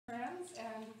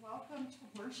and welcome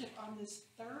to worship on this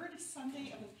third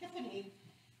Sunday of Epiphany,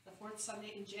 the fourth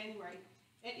Sunday in January.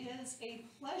 It is a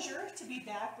pleasure to be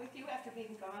back with you after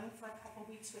being gone for a couple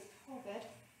weeks with COVID.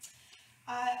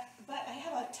 But I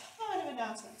have a ton of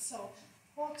announcements, so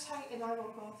hold tight and I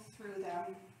will go through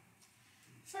them.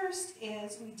 First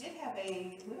is we did have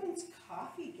a women's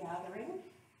coffee gathering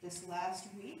this last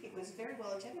week. It was very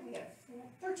well attended. We had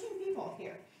 13 people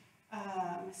here.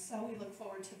 So we look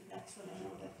forward to the next one. I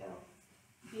know that there'll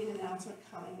be an announcement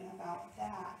coming about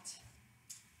that.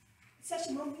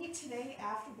 Session will meet today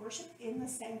after worship in the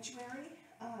sanctuary,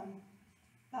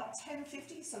 about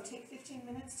 10:50, so take 15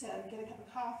 minutes to get a cup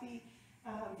of coffee,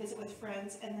 visit with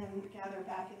friends, and then gather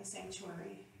back in the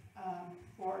sanctuary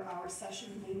for our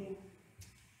session meeting.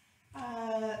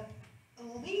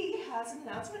 Lee has an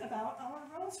announcement about our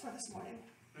roles for this morning.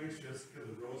 Thanks, Jessica.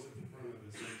 The rose at the front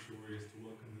of the sanctuary is to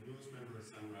welcome the newest member of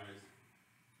Sunrise,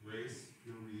 Grace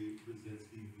Marie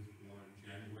Brzezinski, who was born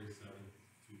January 7th,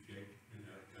 to Jake and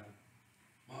Erica.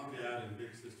 Mom, Dad, and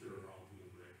big sister are all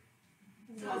doing great.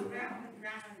 So grandma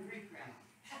and great grandma.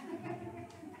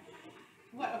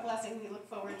 What a blessing. We look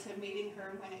forward to meeting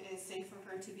her when it is safe for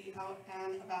her to be out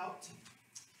and about.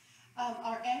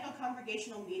 Our annual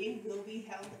congregational meeting will be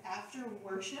held after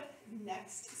worship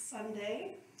next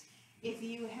Sunday. If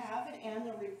you have an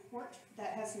annual report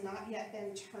that has not yet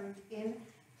been turned in,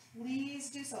 please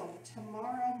do so.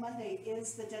 Tomorrow, Monday,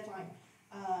 is the deadline.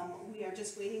 We are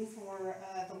just waiting for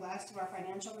the last of our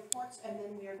financial reports, and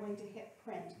then we are going to hit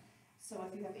print. So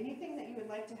if you have anything that you would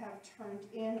like to have turned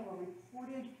in or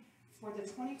reported for the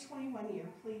 2021 year,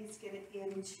 please get it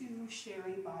in to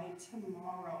Sherry by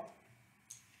tomorrow.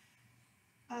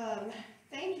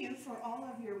 Thank you for all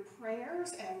of your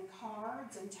prayers and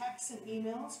cards and texts and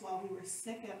emails while we were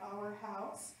sick at our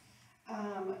house.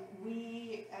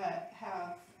 We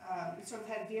have sort of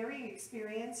had varying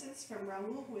experiences from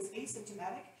Raul, who is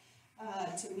asymptomatic,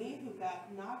 to me, who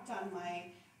got knocked on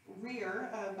my rear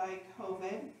by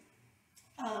COVID.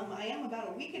 I am about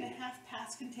a week and a half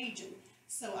past contagion,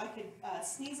 so I could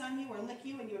sneeze on you or lick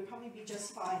you and you would probably be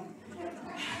just fine.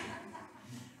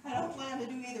 I don't plan to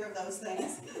do either of those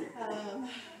things,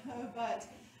 but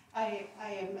I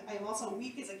am also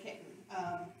weak as a kitten.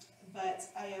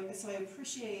 So I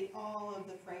appreciate all of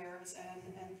the prayers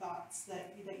and thoughts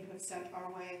that you have sent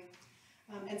our way.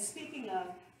 And speaking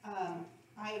of,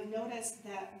 I have noticed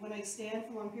that when I stand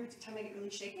for long periods of time, I get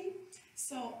really shaky.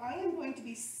 So I am going to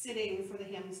be sitting for the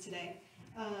hymns today,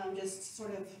 just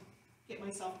sort of get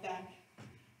myself back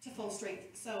to full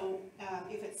strength. So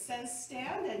if it says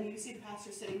stand and you see the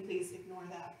pastor sitting, please ignore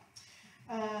that.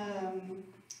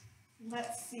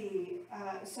 Let's see.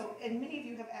 And many of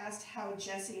you have asked how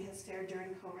Jessie has fared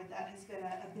during COVID. That has been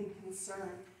a big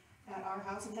concern at our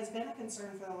house. It has been a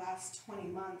concern for the last 20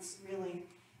 months, really.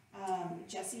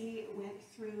 Jessie went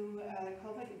through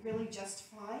COVID really just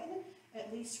fine,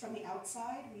 at least from the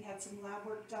outside. We had some lab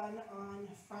work done on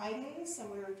Friday, so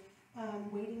we're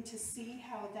waiting to see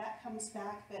how that comes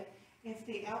back, but if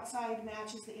the outside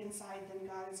matches the inside, then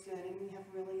God is good, and we have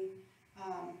really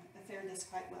fared this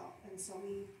quite well. And so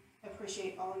we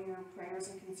appreciate all your prayers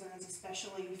and concerns,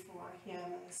 especially for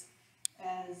him,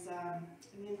 as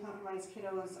immunocompromised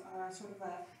kiddos are sort of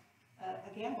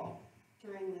a gamble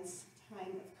during this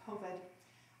time of COVID.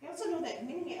 I also know that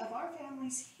many of our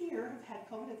families here have had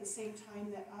COVID at the same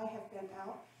time that I have been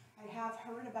out. I have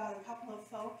heard about a couple of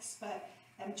folks, but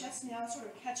I'm just now sort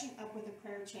of catching up with the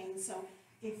prayer chain. So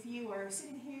if you are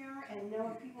sitting here and know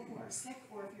of people who are sick,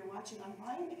 or if you're watching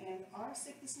online and are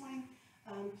sick this morning,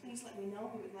 please let me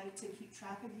know. We would like to keep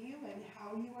track of you and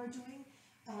how you are doing.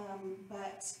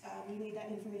 But we need that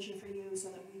information for you so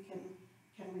that we can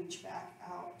reach back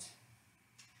out.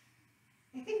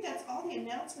 I think that's all the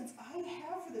announcements I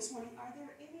have for this morning. Are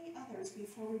there any others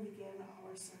before we begin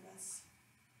our service?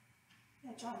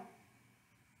 Yeah, John.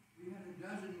 We had a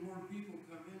dozen more people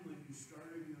come in when you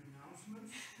started your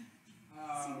announcements.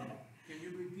 Can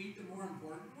you repeat the more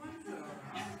important ones? How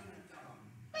are you going to tell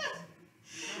them?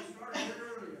 You started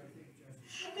early, I think,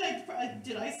 Jessica.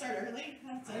 Did I start early?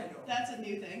 That's a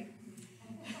new thing.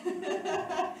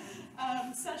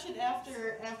 Session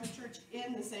after church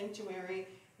in the sanctuary,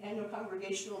 annual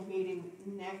congregational meeting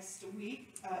next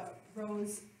week.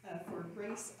 Rose for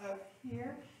Grace up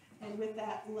here. And with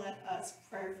that, let us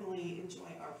prayerfully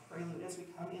enjoy our prelude as we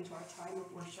come into our time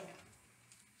of worship.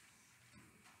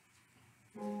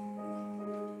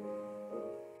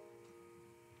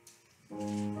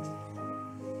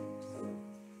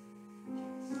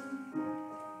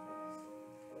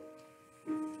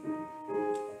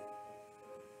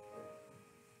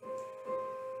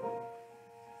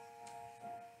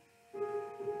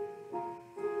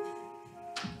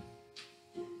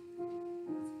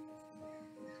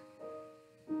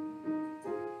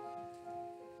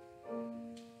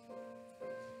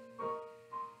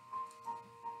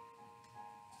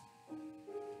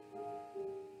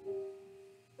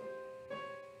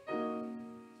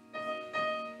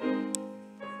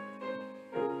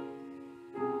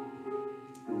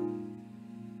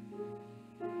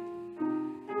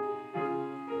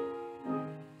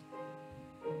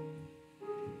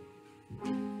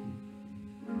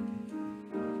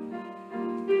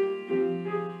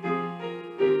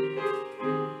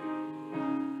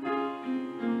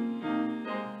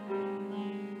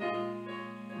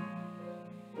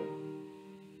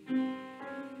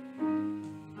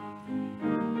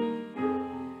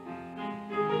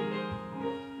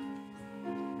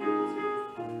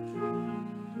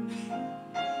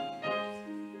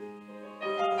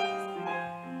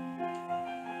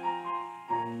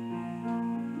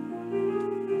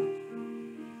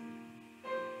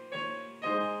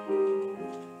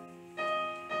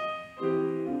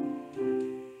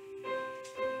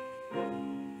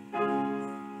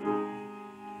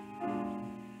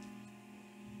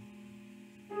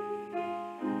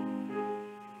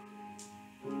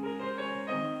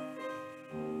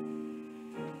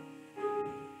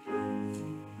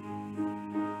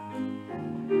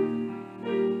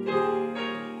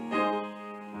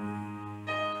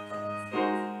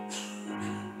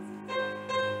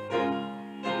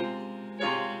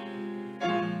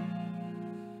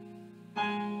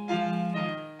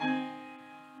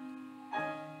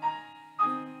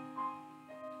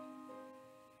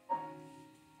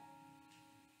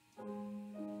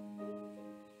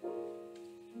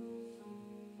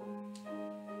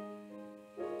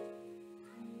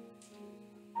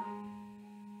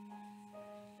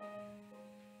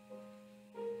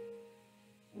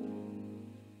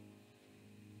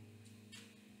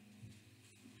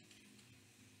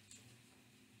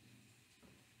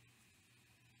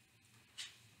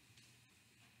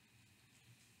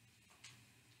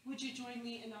 Would you join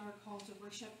me in our call to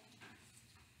worship?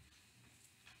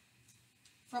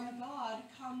 From God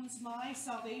comes my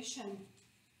salvation.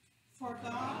 For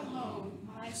God alone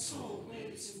my soul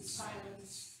waits in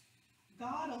silence.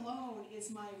 God alone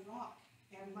is my rock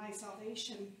and my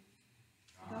salvation.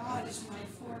 God is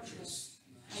my fortress.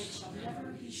 I shall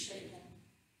never be shaken.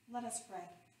 Let us pray.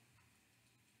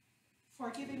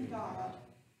 Forgiving God,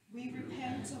 we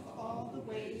repent of all the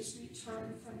ways we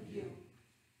turn from you.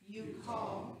 You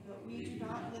call, but we do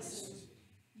not listen.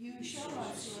 You show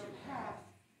us your path,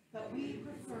 but we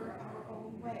prefer our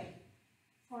own way.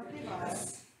 Forgive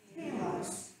us, heal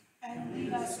us, and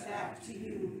lead us back to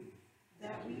you,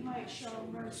 that we might show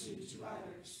mercy to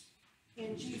others.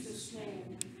 In Jesus'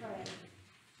 name we pray.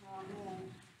 Amen.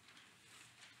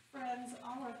 Friends,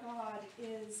 our God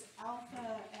is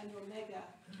Alpha and Omega,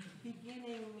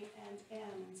 beginning and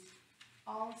end,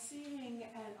 all-seeing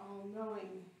and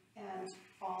all-knowing and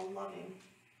all-loving.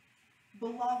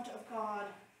 Beloved of God,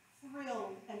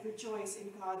 thrill and rejoice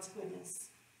in God's goodness.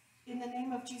 In the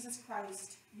name of Jesus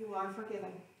Christ, you are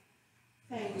forgiven.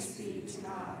 Thanks be to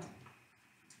God.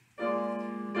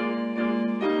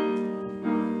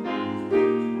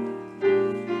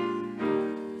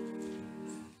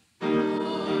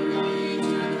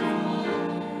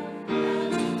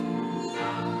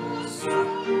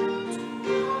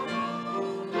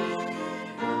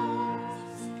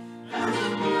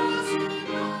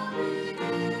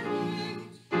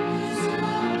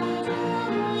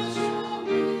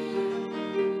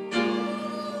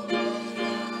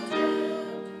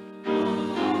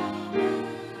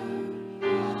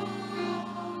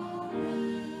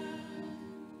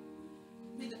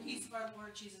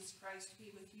 Jesus Christ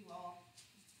be with you all.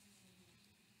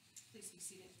 Please be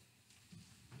seated.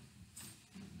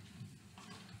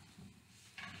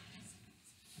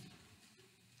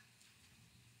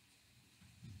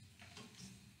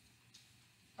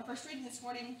 Our first reading this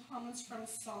morning comes from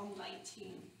Psalm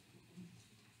 19.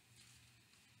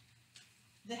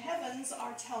 The heavens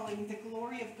are telling the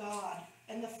glory of God,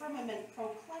 and the firmament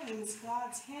proclaims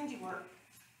God's handiwork.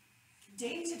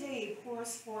 Day to day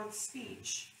pours forth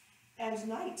speech, and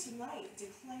night to night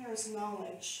declares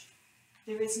knowledge.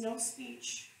 There is no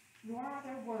speech, nor are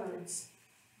there words.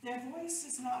 Their voice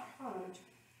is not heard,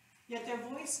 yet their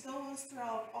voice goes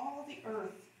throughout all the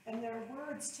earth, and their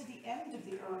words to the end of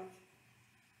the earth.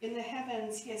 In the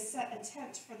heavens he has set a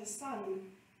tent for the sun,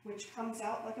 which comes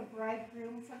out like a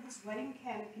bridegroom from his wedding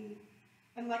canopy,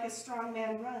 and like a strong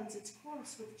man runs its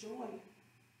course with joy.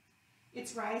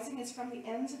 Its rising is from the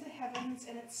ends of the heavens,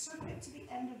 and its circuit to the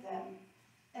end of them,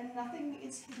 and nothing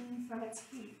is hidden from its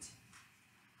heat.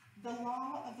 The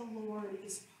law of the Lord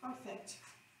is perfect,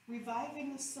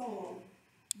 reviving the soul.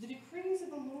 The decrees of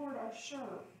the Lord are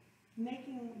sure,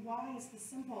 making wise the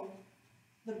simple.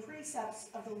 The precepts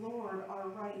of the Lord are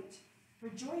right,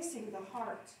 rejoicing the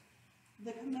heart.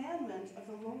 The commandment of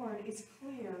the Lord is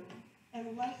clear,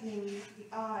 enlightening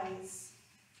the eyes.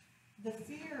 The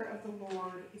fear of the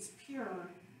Lord is pure,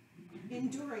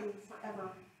 enduring forever.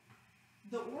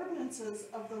 The ordinances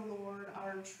of the Lord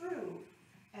are true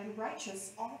and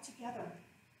righteous altogether.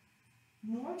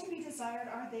 More to be desired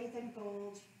are they than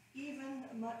gold, even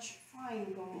much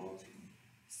fine gold,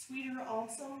 sweeter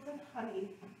also than honey,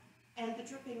 and the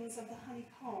drippings of the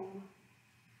honeycomb.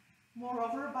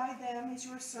 Moreover, by them is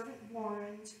your servant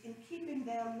warned. In keeping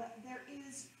them there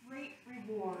is great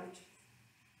reward.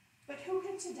 But who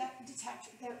can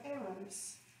detect their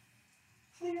errors?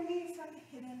 Clear me from the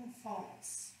hidden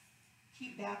faults.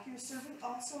 Keep back your servant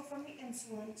also from the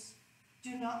insolent.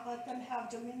 Do not let them have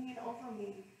dominion over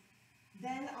me.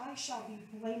 Then I shall be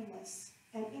blameless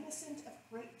and innocent of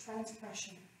great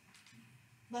transgression.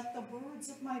 Let the words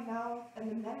of my mouth and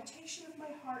the meditation of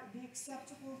my heart be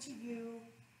acceptable to you,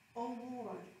 O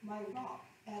Lord, my rock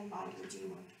and my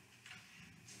redeemer.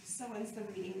 So ends the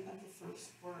reading of the first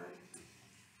word.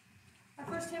 Our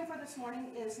first hymn for this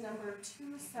morning is number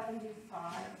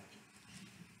 275.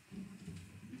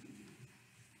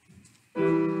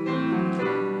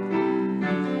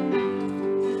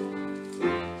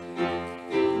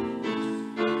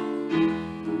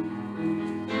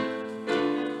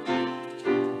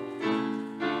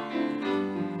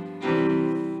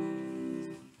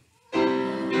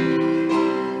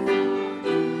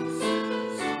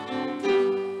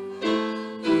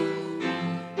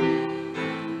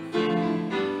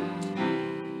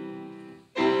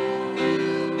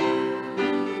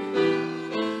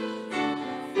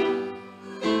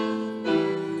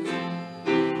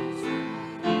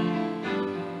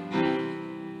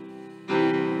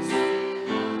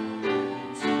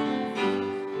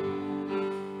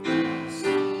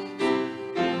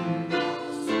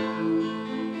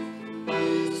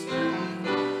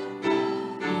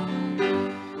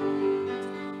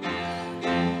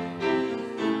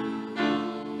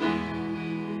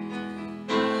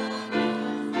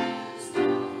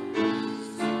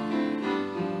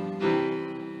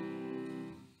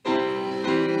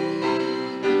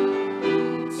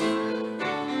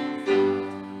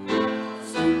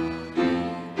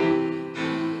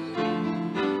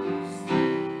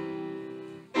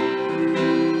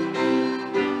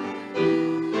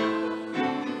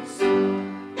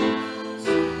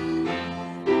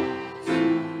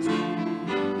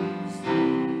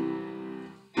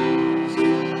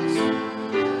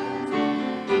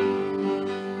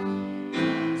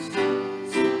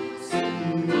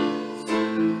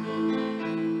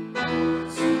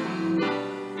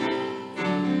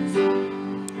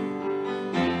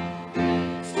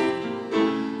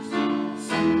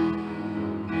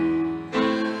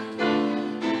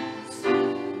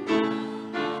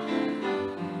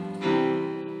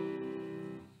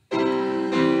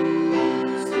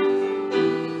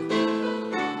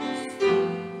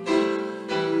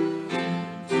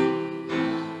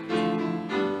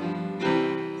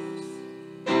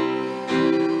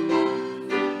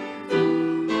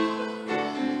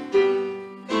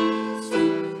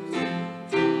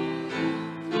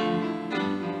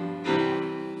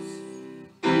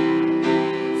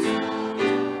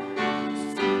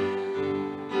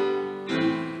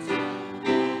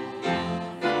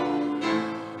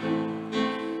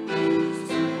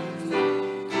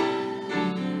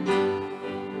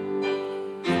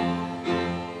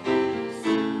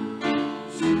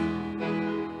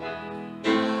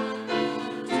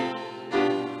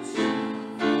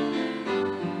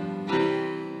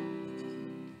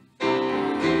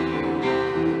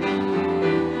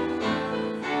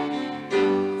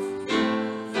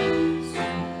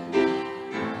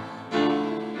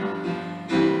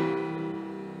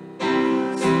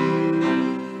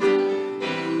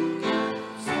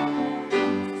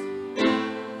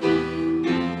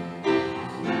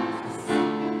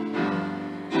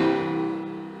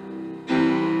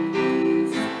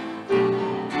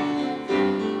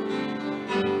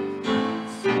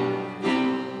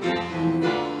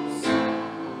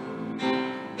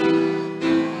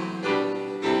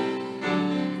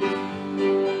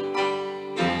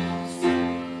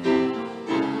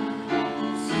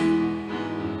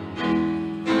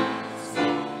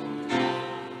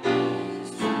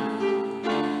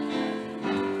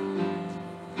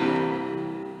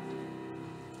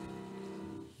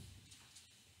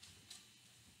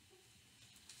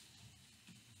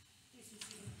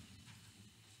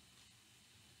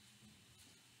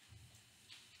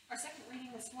 Our second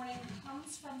reading this morning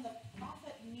comes from the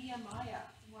prophet Nehemiah,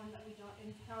 one that we don't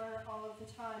encounter all of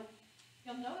the time.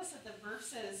 You'll notice that the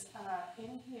verses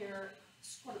in here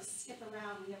sort of skip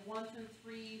around. We have 1 through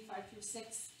 3, 5 through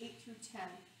 6, 8 through 10.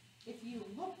 If you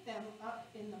look them up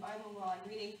in the Bible while I'm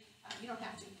reading, you don't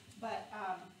have to, but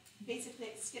basically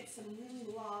it skips some really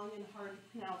long and hard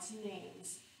to pronounce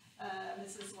names.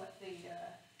 This is what they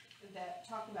that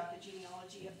talk about the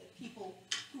genealogy of the people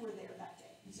who were there that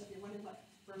day. So if you're wondering what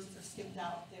verses are skipped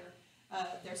out,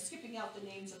 they're skipping out the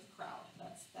names of the crowd.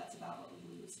 That's about what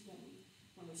we lose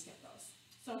when we skip those.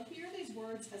 So hear these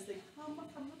words as they come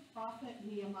from the prophet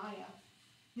Nehemiah.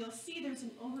 You'll see there's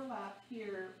an overlap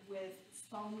here with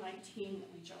Psalm 19 that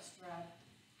we just read.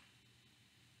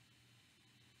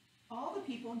 All the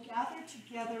people gathered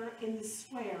together in the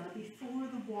square before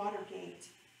the water gate.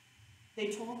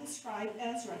 They told the scribe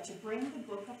Ezra to bring the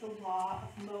book of the law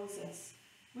of Moses,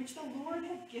 which the Lord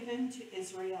had given to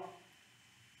Israel.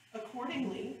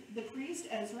 Accordingly, the priest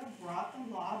Ezra brought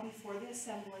the law before the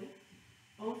assembly,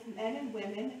 both men and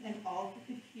women, and all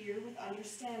who could hear with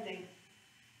understanding.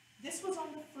 This was on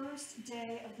the first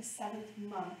day of the 7th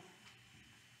month.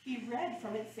 He read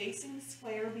from it facing the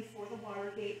square before the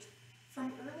water gate,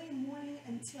 from early morning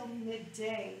until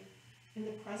midday, in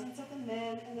the presence of the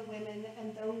men and the women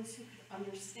and those who could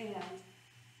understand.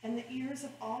 And the ears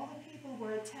of all the people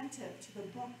were attentive to the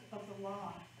book of the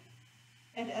law.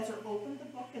 And Ezra opened the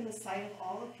book in the sight of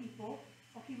all the people,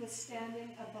 for he was standing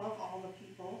above all the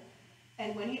people.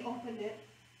 And when he opened it,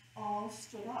 all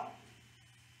stood up.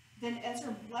 Then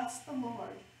Ezra blessed the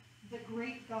Lord, the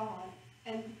great God,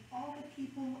 and all the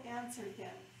people answered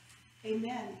him,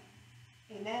 Amen,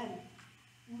 Amen,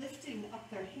 lifting up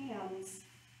their hands.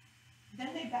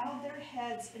 Then they bowed their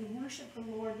heads and worshiped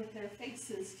the Lord with their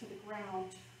faces to the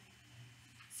ground.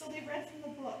 So they read from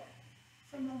the book,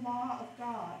 from the law of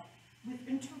God, with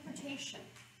interpretation.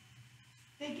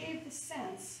 They gave the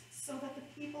sense so that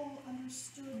the people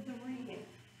understood the reading.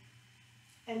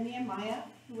 And Nehemiah,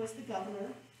 who was the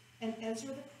governor, and Ezra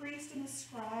the priest and the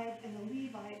scribe and the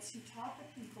Levites who taught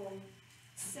the people,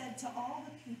 said to all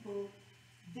the people,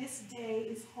 This day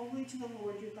is holy to the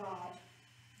Lord your God.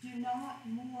 Do not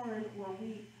mourn or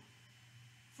weep.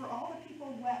 For all the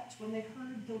people wept when they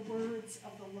heard the words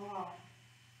of the law.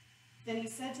 Then he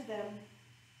said to them,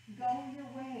 Go your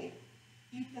way,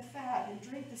 eat the fat and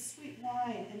drink the sweet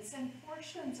wine, and send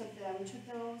portions of them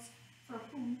to those for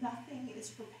whom nothing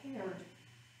is prepared.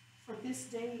 For this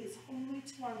day is holy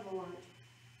to our Lord.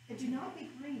 And do not be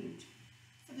grieved,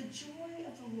 for the joy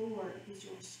of the Lord is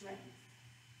your strength.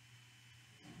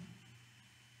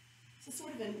 It's a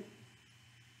sort of an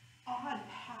odd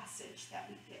passage that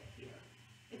we get here.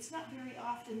 It's not very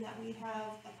often that we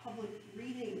have a public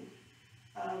reading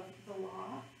of the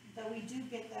law, though we do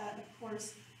get that, of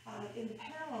course, in the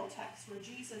parallel text where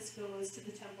Jesus goes to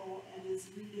the temple and is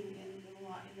reading in the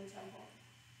law in the temple.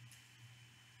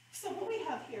 So what we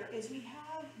have here is we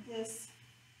have this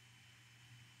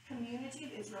community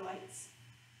of Israelites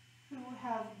who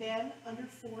have been under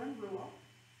foreign rule,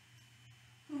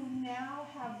 who now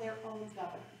have their own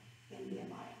governor in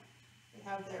Nehemiah. They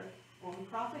have their own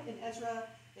prophet in Ezra,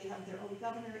 they have their own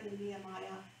governor in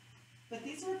Nehemiah. But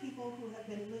these are people who have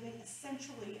been living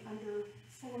essentially under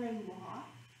foreign law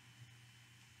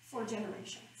for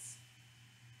generations.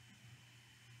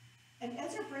 And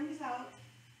Ezra brings out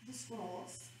the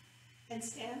scrolls and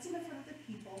stands in front of the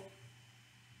people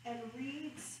and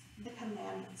reads the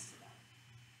commandments to them.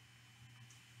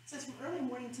 It says from early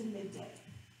morning to midday.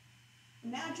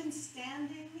 Imagine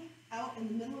standing out in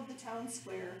the middle of the town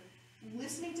square,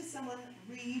 listening to someone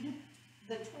read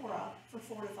the Torah for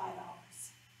 4 to 5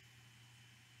 hours.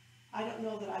 I don't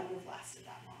know that I would have lasted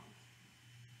that long.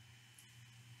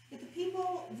 But the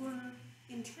people were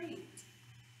intrigued.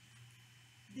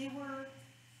 They were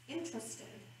interested.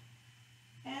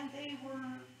 And they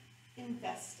were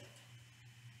invested.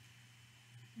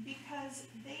 Because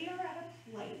they are at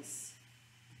a place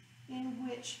in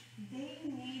which they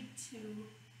need to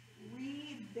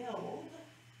rebuild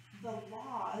the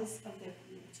laws of their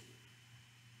community.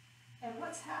 And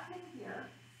what's happening here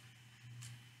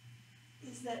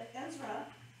is that Ezra,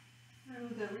 through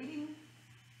the reading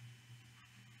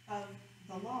of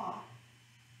the law,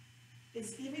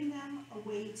 is giving them a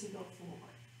way to go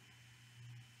forward.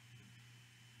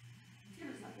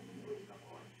 Computer's not giving them a way to go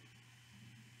forward.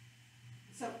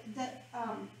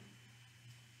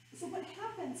 So what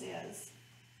happens is,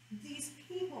 these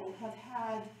people have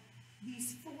had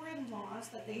these foreign laws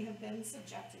that they have been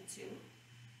subjected to,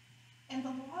 and the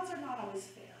laws are not always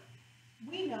fair.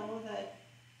 We know that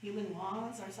human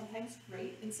laws are sometimes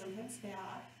great and sometimes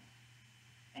bad,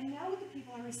 And now what the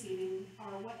people are receiving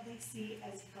are what they see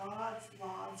as God's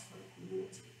laws for the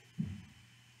community.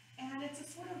 And it's a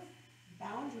sort of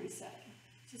boundary setting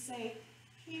to say,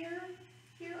 here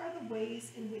are the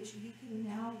ways in which you can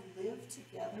now live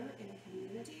together in a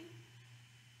community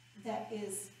that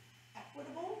is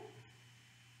equitable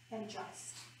and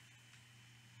just.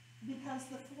 Because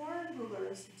the foreign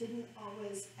rulers didn't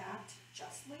always act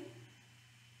justly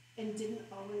and didn't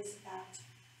always act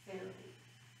fairly.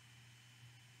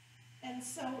 And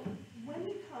so when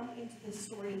we come into this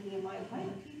story of Nehemiah, why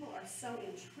the people are so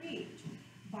intrigued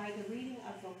by the reading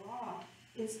of the law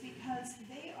is because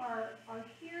they are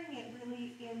hearing it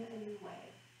really in a new way.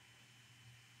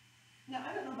 Now,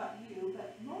 I don't know about you,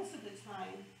 but most of the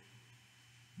time,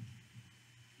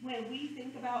 when we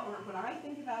think about, or when I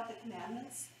think about the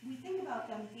commandments, we think about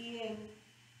them being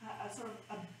a sort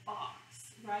of a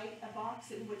box, right? A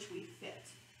box in which we fit.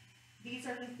 These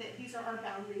are our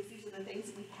boundaries. These are the things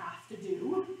that we have to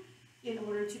do in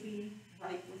order to be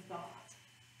right with God.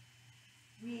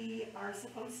 We are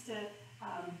supposed to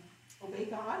obey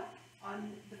God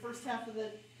on the first half of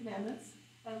the commandments,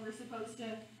 and we're supposed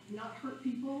to not hurt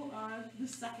people on the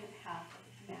second half of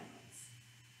the commandments.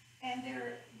 And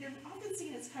they're often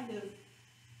seen as kind of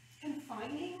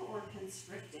confining or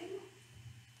constricting,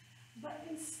 but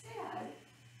instead,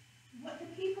 what the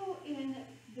people in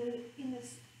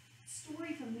this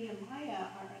story from Nehemiah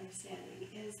are understanding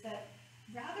is that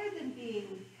rather than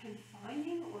being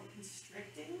confining or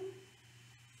constricting,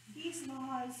 these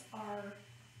laws are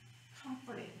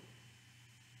comforting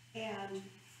and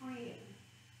freeing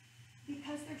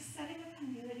because they're setting a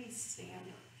community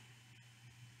standard.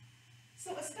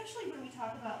 So especially when we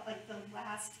talk about like the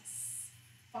last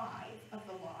 5 of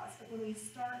the laws, like when we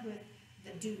start with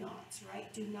the do nots,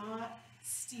 right? Do not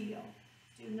steal,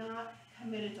 do not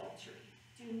commit adultery,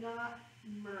 do not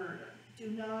murder,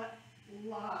 do not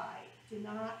lie, do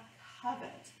not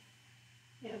covet.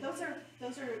 You know, those are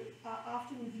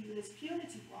often viewed as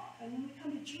punitive law. And when we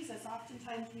come to Jesus,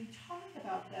 oftentimes we talk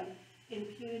about them in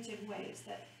punitive ways,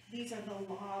 that these are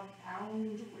the law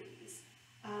boundaries.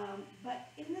 But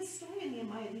in this story in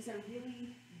Nehemiah, these are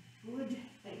really good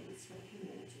things for the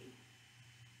community.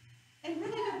 And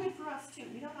really they're good for us too.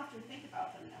 We don't often think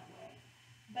about them that way.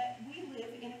 But we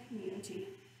live in a community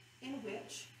in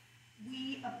which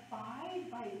we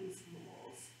abide by these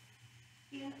rules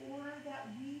in order that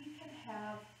we can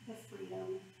have the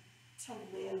freedom to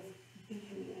live in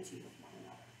community with one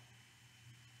another.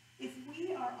 If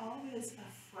we are always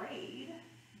afraid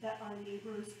that our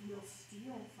neighbors will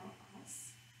steal from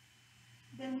us,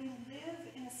 then we live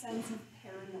in a sense of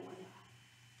paranoia.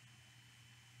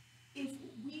 If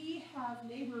we have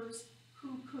neighbors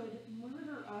who could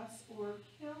murder us or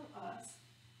kill us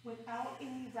without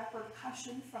any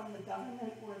repercussion from the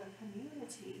government or the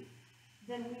community,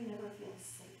 then we never feel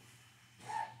safe.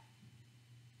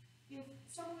 If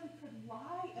someone could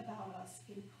lie about us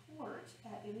in court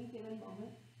at any given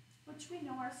moment, which we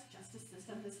know our justice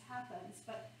system, this happens,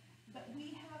 but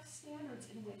we have standards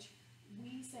in which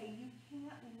we say you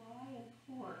can't lie in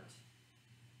court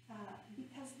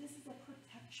because this is a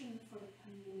protection for the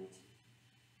community.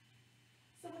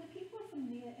 So when the people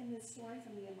in this story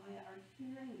from Nehemiah are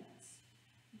hearing this,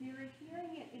 they're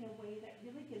hearing it in a way that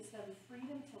really gives them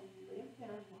freedom to live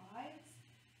their lives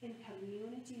in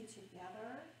community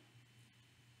together,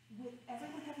 with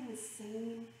everyone having the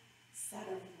same set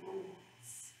of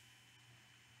rules.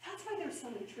 That's why they're so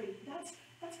intrigued.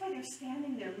 That's why they're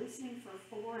standing there listening for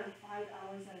 4 and 5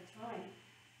 hours at a time,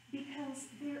 because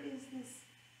there is this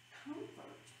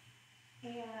comfort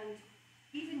and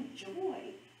even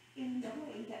joy in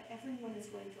knowing that everyone is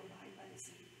going to abide by the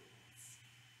same rules.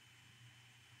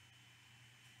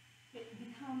 It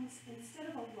becomes, instead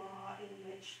of a law in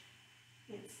which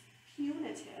it's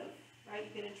punitive, right,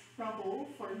 you get in trouble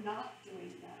for not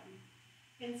doing them,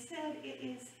 instead it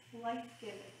is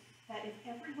life-giving, that if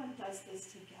everyone does this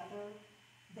together,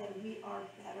 then we are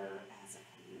better as a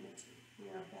community. We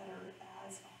are better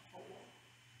as a whole.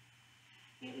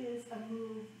 It is a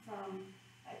move from,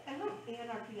 I wrote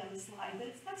anarchy on the slide, but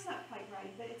that's not quite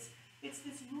right. But it's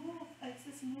this move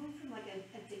from like a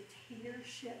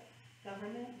dictatorship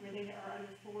government where they are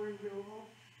under foreign rule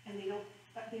and they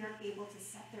aren't able to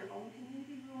set their own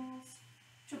community rules,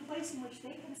 to a place in which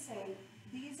they can say,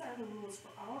 these are the rules for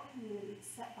our community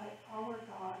set by our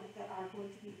God that are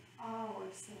going to be our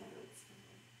standards for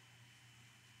living.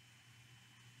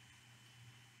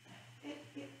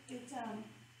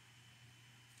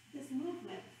 This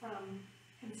movement from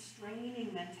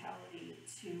constraining mentality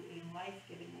to a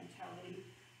life-giving mentality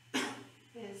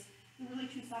is really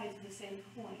 2 sides of the same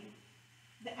coin.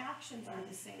 The actions are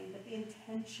the same, but the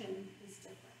intention is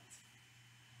different.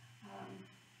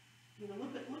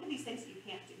 Look at these things that you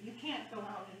can't do. You can't go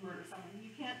out and murder someone. You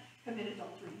can't commit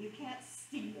adultery. You can't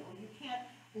steal. You can't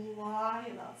lie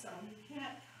about someone. You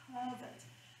can't covet.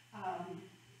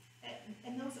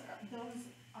 And those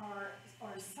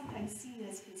are sometimes seen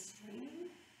as constraining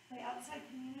by outside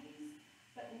communities.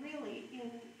 But really,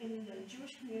 in the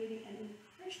Jewish community and in the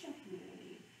Christian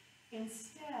community,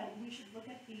 instead, we should look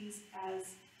at these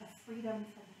as a freedom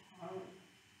from harm.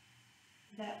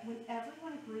 That when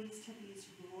everyone agrees to these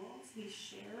rules, these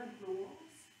shared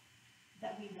rules,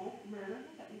 that we won't murder,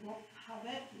 that we won't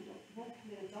covet, we won't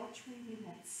commit adultery, we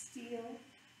won't steal,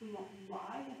 we won't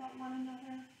lie about one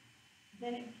another,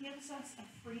 then it gives us a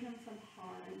freedom from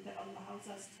harm that allows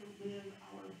us to live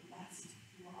our blessed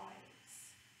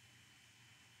lives.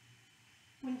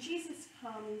 When Jesus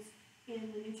comes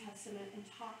in the New Testament and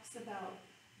talks about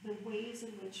the ways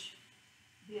in which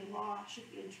the law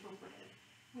should be interpreted,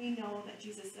 we know that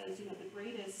Jesus says, the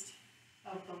greatest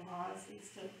of the laws is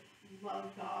to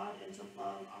love God and to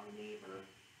love our neighbor.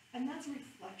 And that's a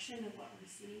reflection of what we're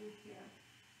seeing here.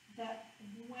 That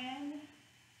when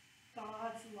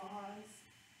God's laws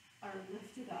are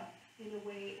lifted up in a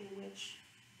way in which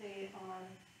they are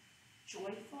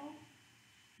joyful,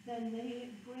 then they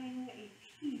bring a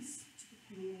peace to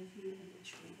the community in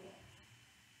which we live.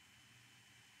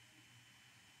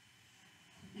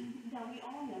 Now, we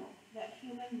all know that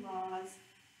human laws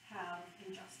have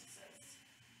injustices,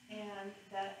 and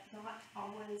that not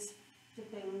always do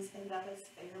things end up as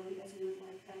fairly as we would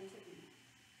like them to be.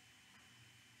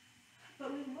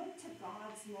 But we look to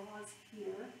God's laws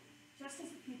here, just as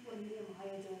the people in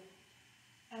Nehemiah did,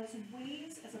 as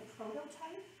ways, as a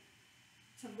prototype,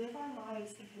 to live our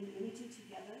lives in community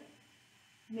together,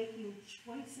 making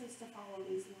choices to follow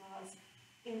these laws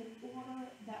in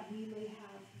order that we may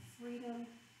have freedom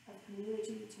of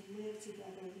community to live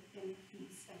together in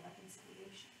peace and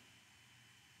reconciliation.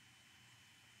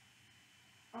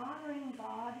 Honoring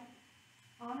God,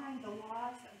 honoring the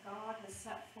laws that God has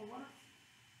set forth,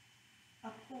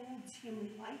 upholds human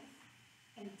life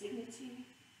and dignity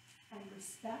and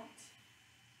respect,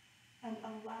 and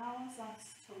allows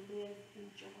us to live in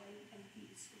joy and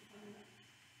peace with one another.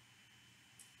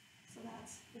 So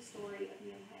that's the story of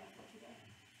Nehemiah for today.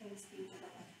 Thanks be to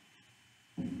God.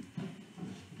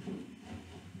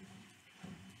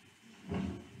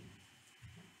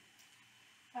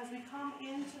 As we come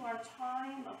into our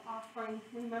time of offering,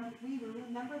 we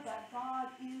remember that God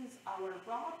is our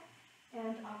rock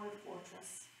and our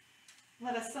fortress.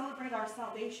 Let us celebrate our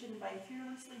salvation by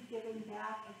fearlessly giving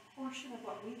back a portion of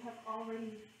what we have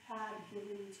already had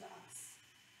given to us.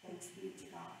 Thanks be to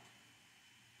God.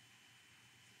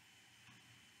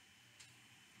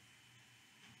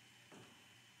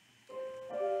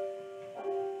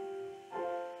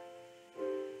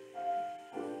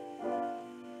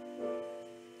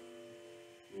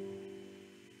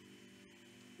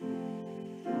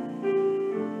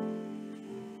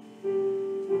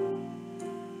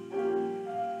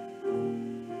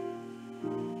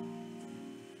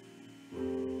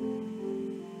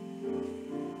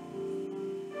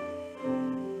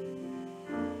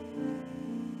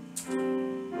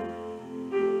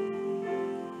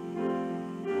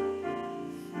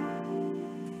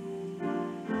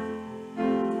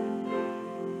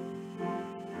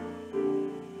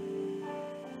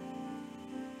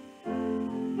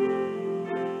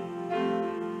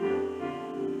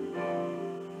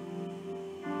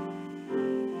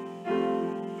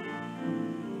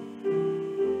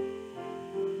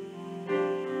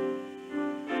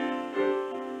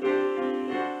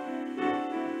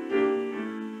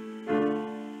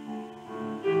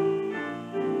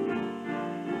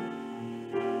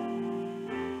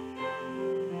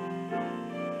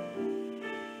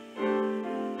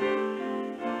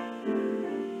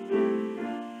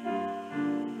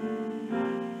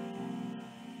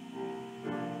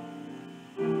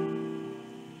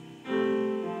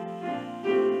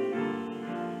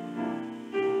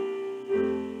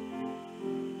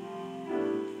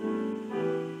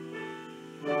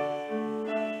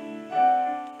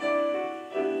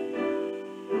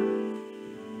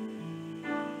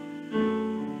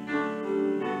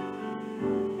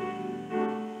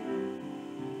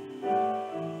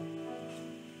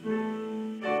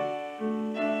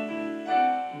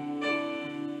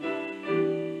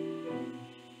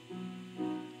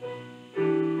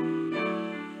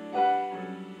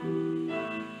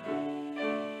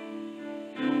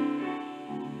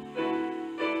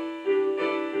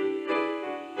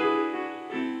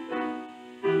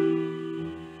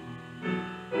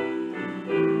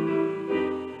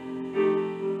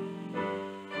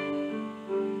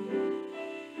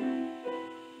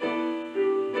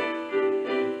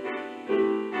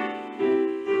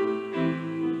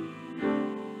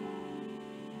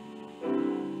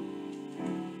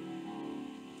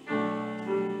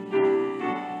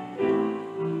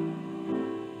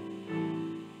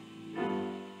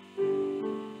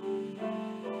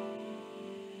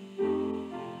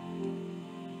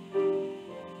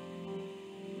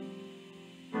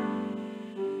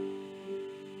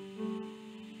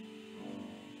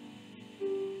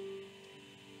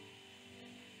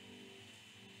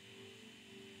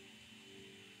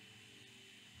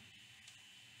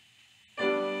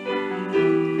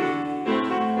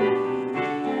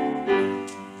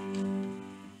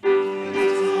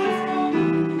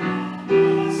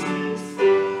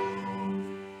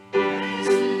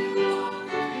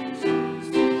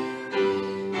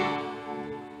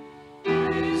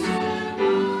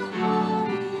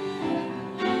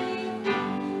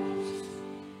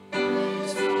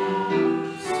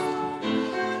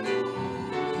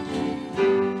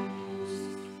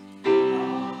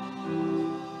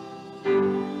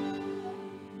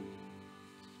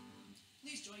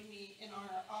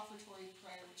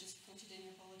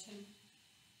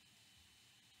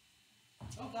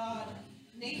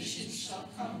 kings shall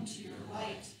come to your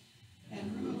light,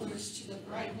 and rulers to the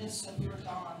brightness of your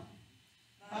dawn.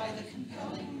 By the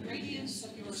compelling radiance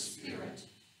of your Spirit,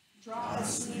 draw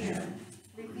us near,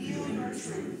 reveal your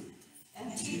truth,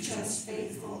 and teach us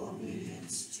faithful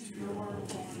obedience to your holy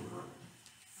word.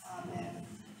 Amen.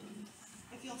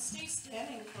 If you'll stay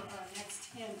standing for our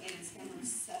next hymn, it is number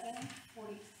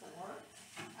 744.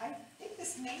 I think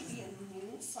this may be a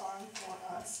new song for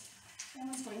us. Kim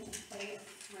is going to play it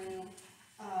through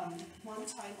one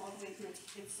time all the way through.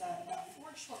 It's about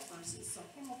 4 short verses. So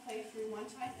Kim will play it through one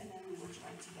time, and then we will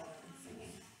join together in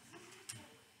singing.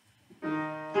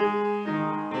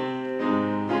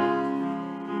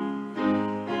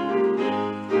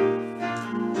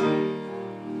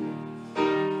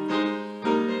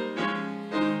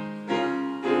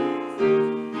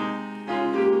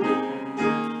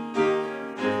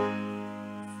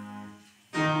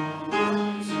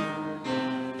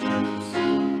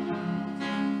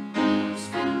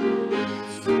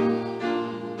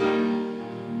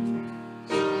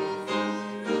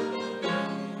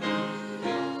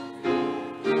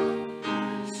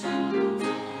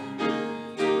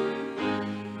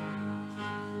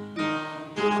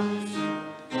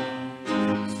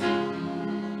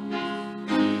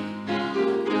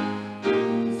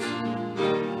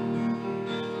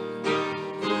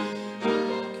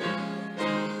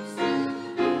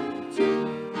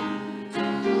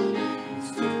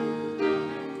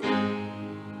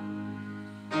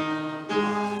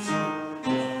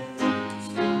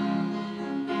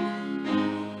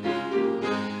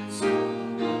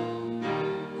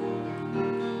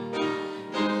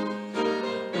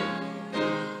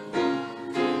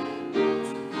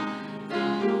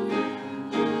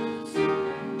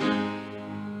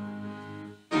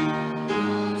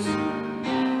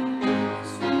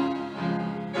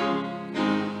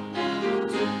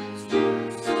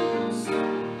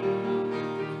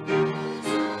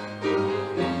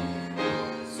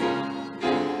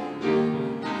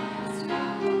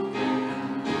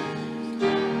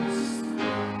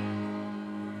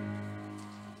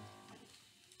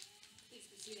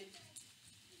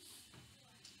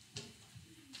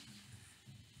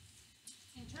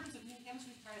 In terms of new hymns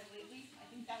we've tried lately, I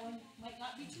think that one might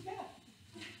not be too bad.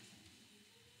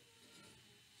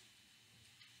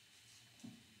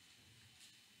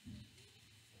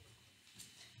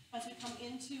 As we come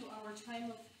into our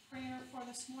time of prayer for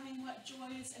this morning, what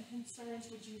joys and concerns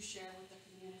would you share with the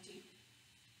community?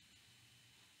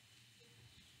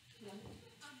 Yeah.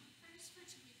 Prayers for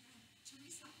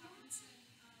Teresa Hawkinson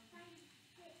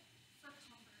for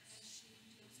comfort as she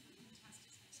deals with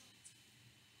metastasized.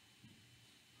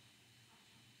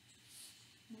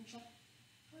 Marsha?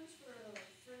 Prayers for a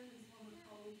friend and former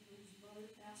colleague whose mother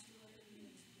passed away in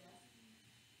his death.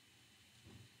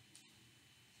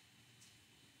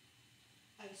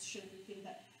 I should have repeated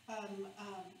that.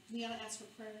 Leanna asked for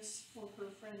prayers for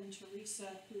her friend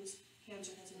Teresa, whose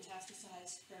cancer has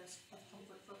metastasized, prayers of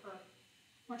comfort for her.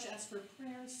 Marcia asked for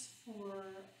prayers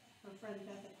for her friend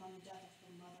Beth upon the death of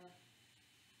her mother.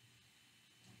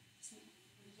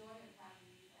 Enjoy it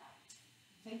having you back.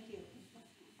 Thank you.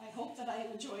 I hope that I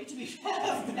have a joy to be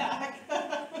back.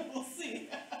 We'll see.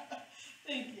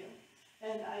 Thank you.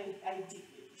 And I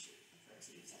deeply appreciate the prayers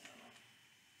that you sent from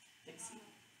Dixie.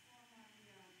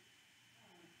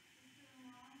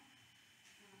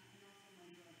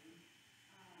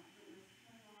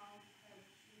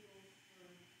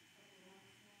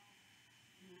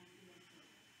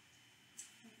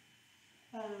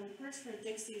 Prayers for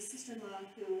Dixie's sister-in-law,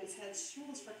 who has had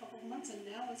shingles for a couple of months and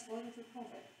now is going through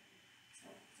COVID. So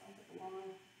it sounds like a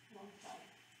long, long time.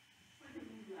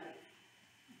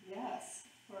 Yes,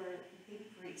 for baby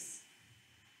Grace.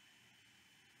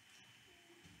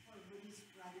 Or Woody's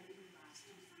brother who lost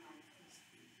his life this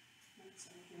week. Thanks,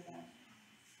 I hear that.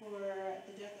 For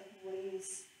the death of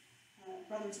Woody's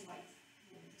brother's wife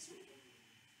this week.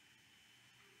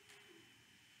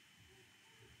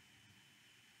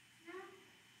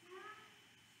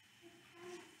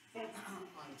 I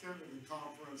attended a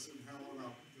conference in Helena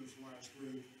this last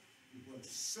week with 6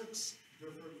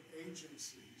 different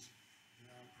agencies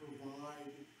that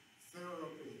provide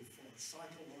therapy for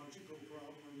psychological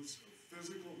problems,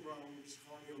 physical problems,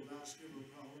 cardiovascular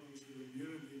problems, and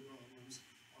immunity problems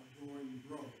are going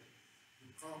broke.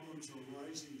 The problems are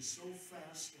rising so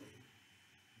fastly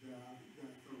that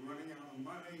they're running out of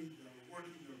money, they're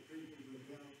working their people to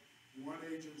death. One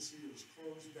agency is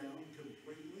closed down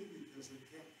completely because it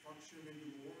can't function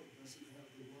anymore. It doesn't have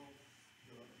the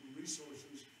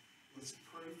resources. Let's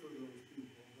pray for those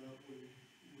people that we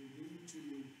need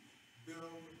to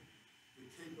build the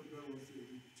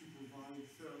capability to provide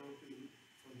therapy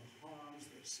for the harms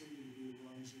that seem to be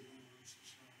rising in our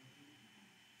society.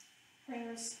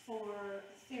 Prayers for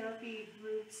therapy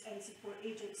groups and support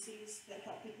agencies that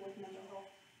help people with mental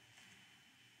health.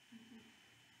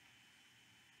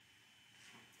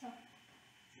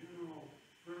 General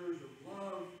prayers of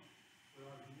love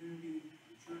for our community,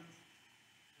 our church,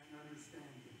 and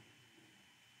understanding.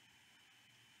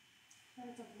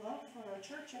 Prayers of love for our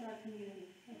church and our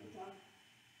community. Thank you, John.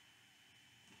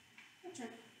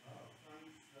 Richard.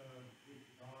 Thanks be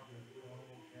to God that we all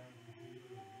can be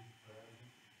here in His presence,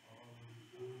 all of His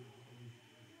Son, and Holy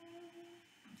Spirit.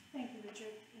 Thank you,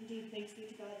 Richard. Indeed, thanks be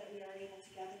to God that we are able to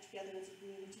gather together as a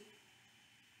community.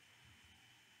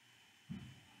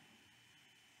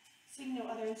 Seeing no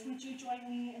others, would you join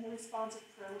me in the responsive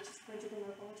prayer which is printed in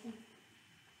our bulletin?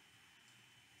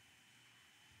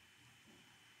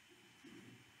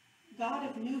 God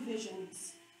of new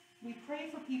visions, we pray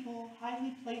for people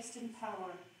highly placed in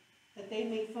power, that they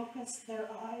may focus their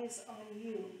eyes on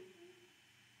you.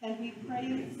 And we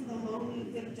pray for the lowly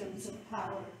victims of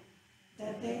power,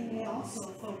 that they may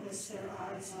also focus their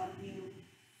eyes on you.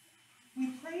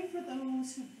 We pray for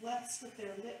those who bless with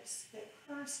their lips, but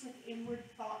curse with inward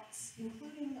thoughts,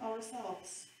 including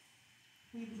ourselves.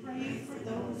 We pray for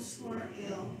those who are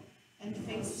ill and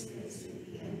facing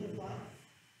the end of life.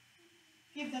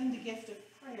 Give them the gift of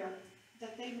prayer,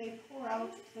 that they may pour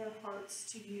out their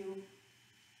hearts to you.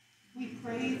 We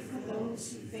pray for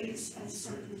those who face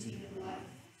uncertainty in life,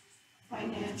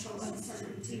 financial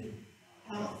uncertainty,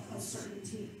 health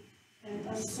uncertainty, and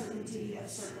uncertainty of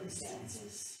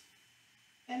circumstances.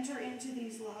 Enter into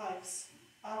these lives,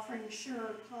 offering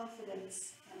sure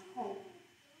confidence and hope.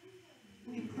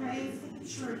 We pray for the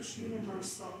Church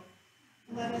Universal.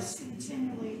 Let us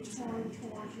continually turn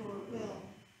toward your will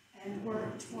and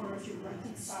work toward your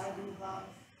reconciling love.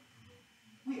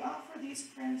 We offer these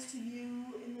prayers to you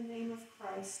in the name of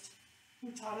Christ,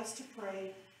 who taught us to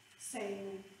pray,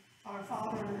 saying, Our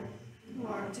Father, who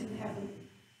art in heaven,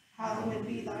 hallowed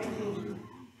be thy name.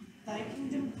 Thy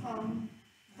kingdom come,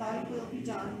 thy will be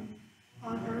done,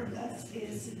 on earth as it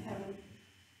is in heaven.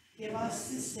 Give us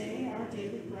this day our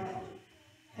daily bread,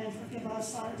 and forgive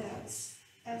us our debts,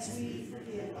 as we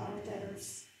forgive our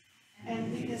debtors.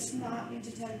 And lead us not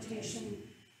into temptation,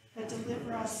 but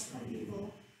deliver us from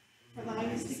evil. For thine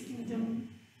is the kingdom,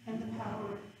 and the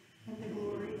power, and the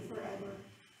glory forever.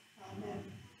 Amen.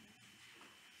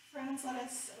 Friends, let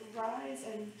us rise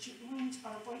and join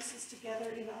our voices together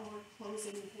in our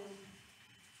closing hymn.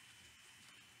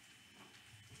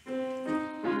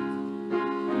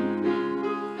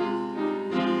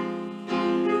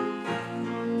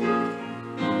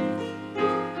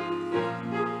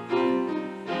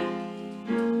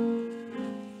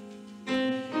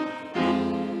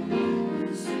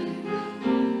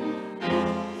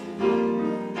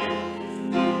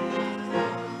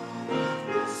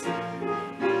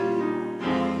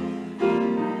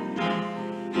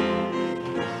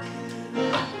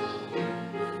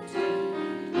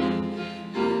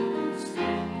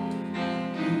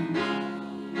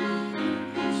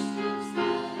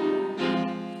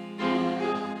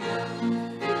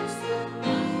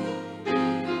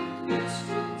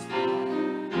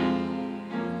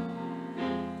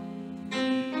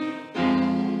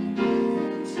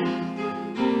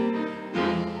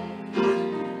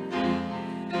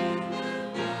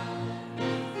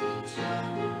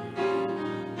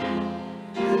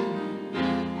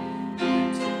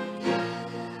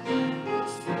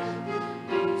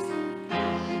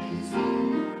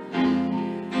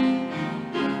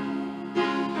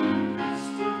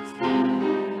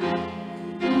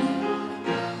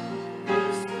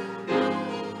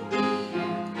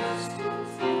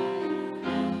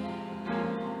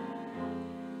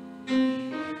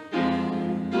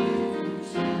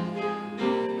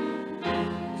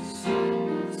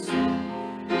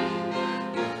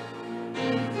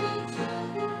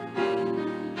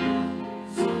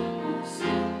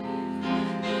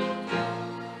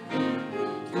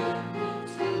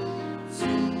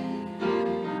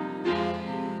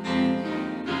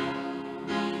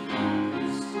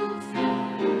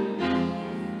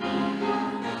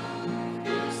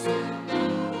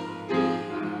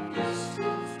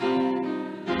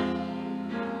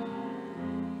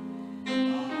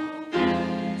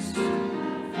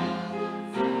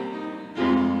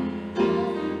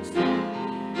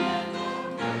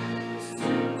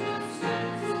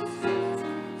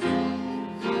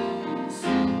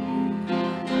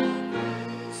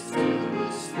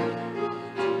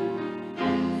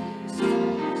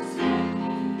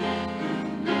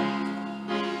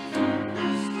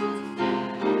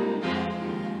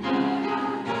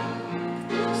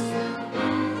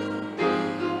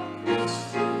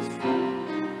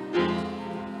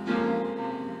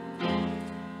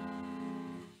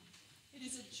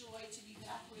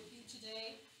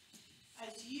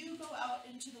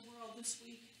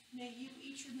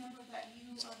 remember that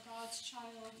you are God's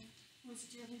child who is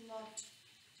dearly loved.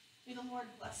 May the Lord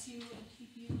bless you and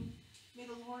keep you. May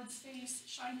the Lord's face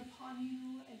shine upon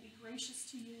you and be gracious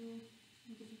to you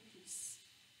and give you peace.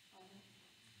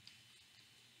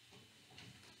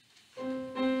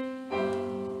 Amen.